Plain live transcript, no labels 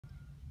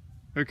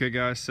Okay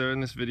guys, so in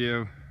this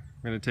video I'm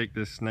going to take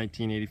this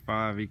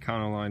 1985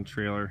 Econoline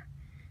trailer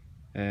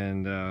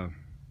and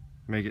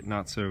make it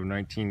not so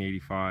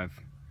 1985.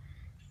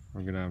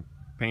 We're going to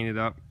paint it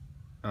up,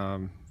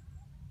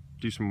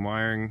 do some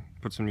wiring,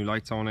 put some new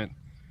lights on it,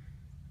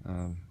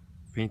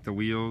 paint the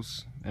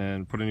wheels,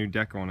 and put a new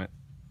deck on it.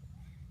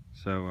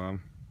 So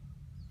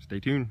stay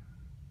tuned.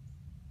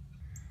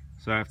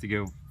 So I have to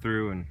go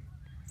through and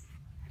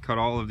cut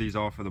all of these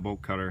off with a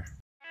bolt cutter.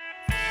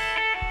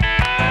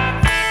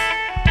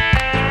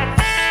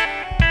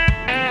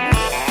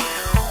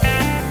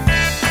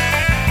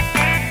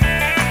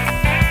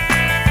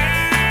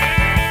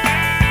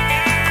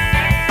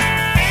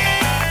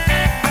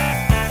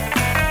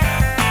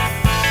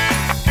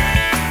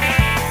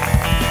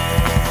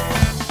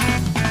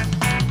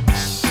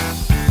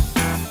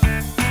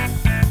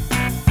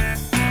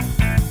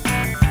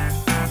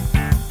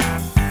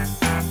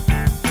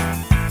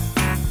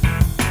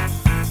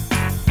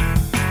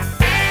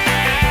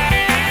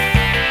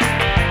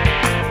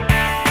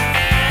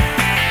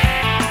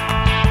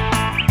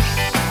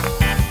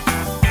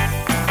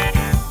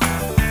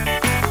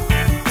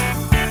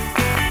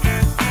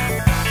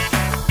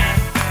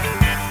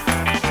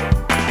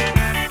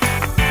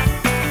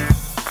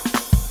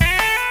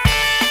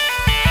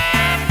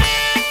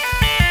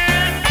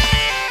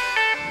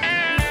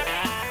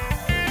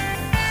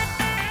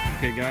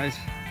 Okay guys,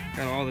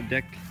 got all the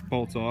deck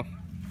bolts off.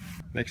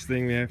 Next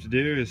thing we have to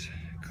do is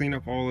clean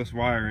up all this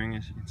wiring.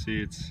 As you can see,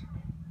 it's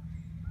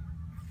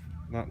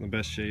not in the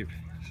best shape,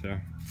 so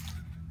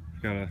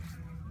we've got to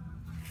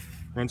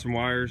run some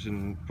wires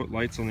and put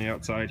lights on the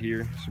outside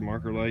here, some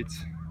marker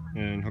lights,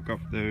 and hook up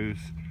those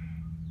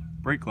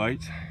brake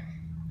lights.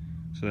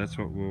 So that's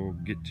what we'll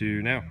get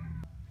to now.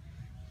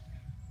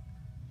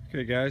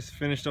 Okay guys,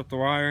 finished up the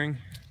wiring,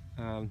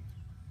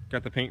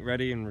 got the paint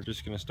ready, and we're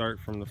just going to start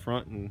from the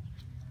front and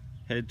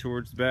head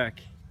towards the back.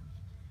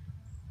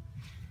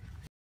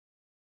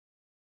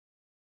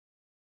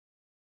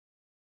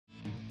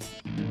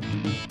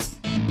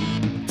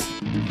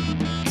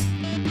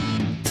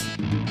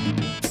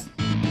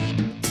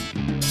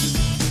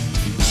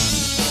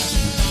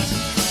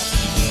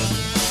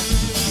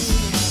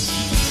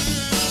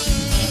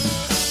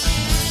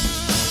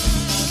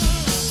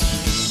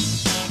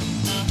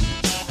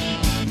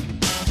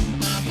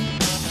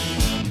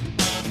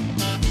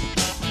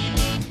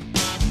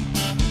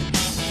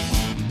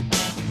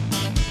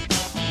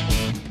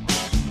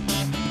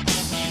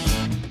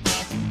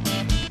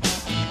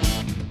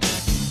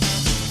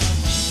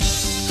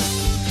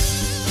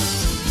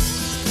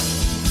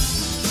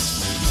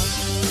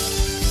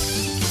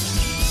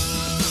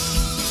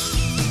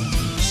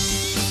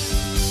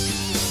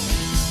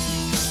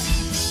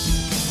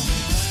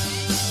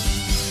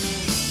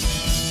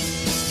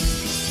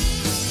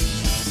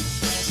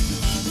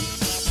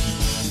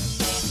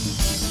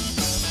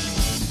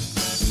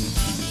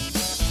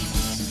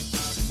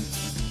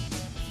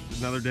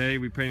 Another day,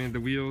 we painted the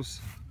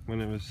wheels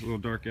when it was a little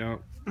dark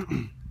out.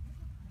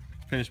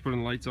 Finished putting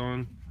the lights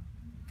on.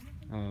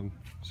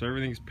 So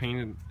everything's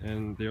painted,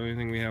 and the only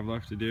thing we have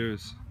left to do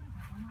is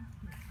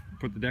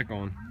put the deck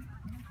on.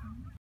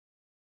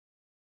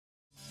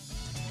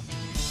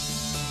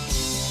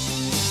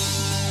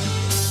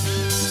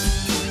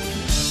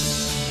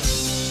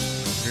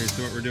 Okay,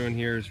 so what we're doing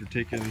here is we're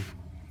taking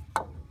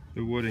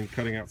the wood and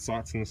cutting out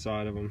slots in the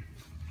side of them,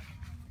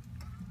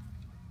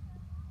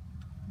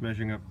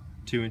 measuring up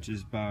 2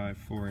 inches by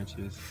 4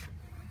 inches.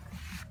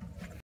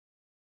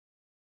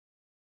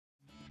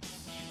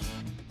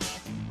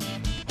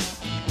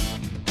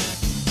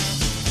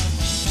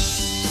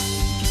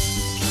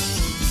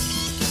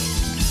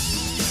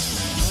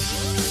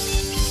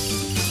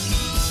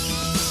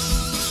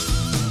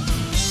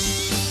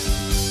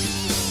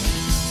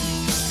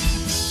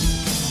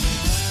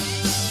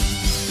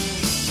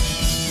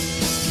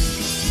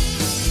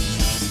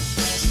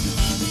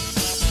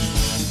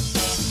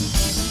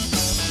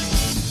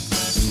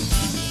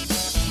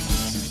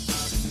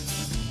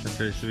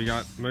 Okay, so we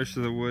got most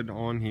of the wood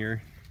on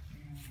here.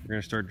 We're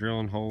going to start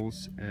drilling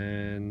holes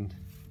and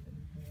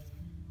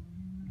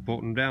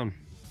bolting them down.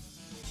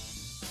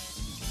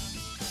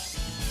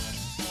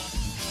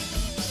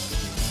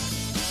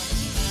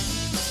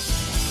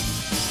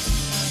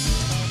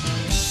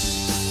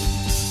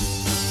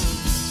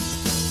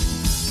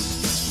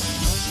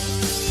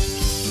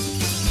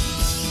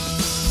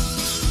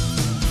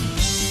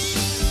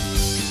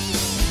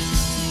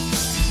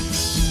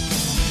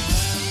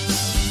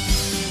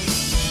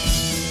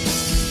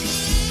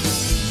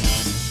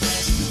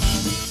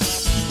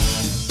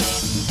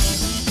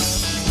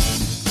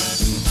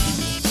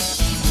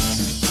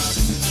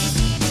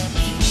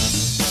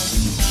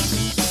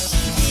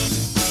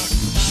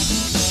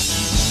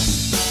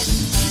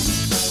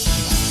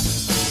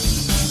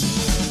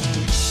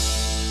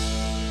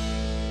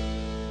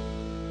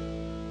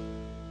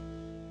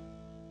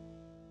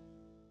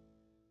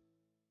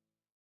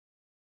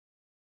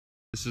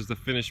 This is the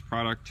finished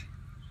product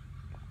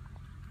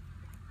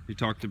we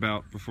talked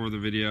about before the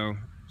video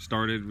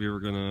started. We were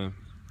gonna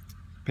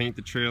paint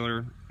the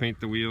trailer, paint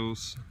the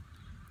wheels,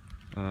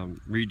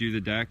 redo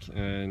the deck,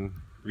 and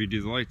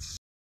redo the lights.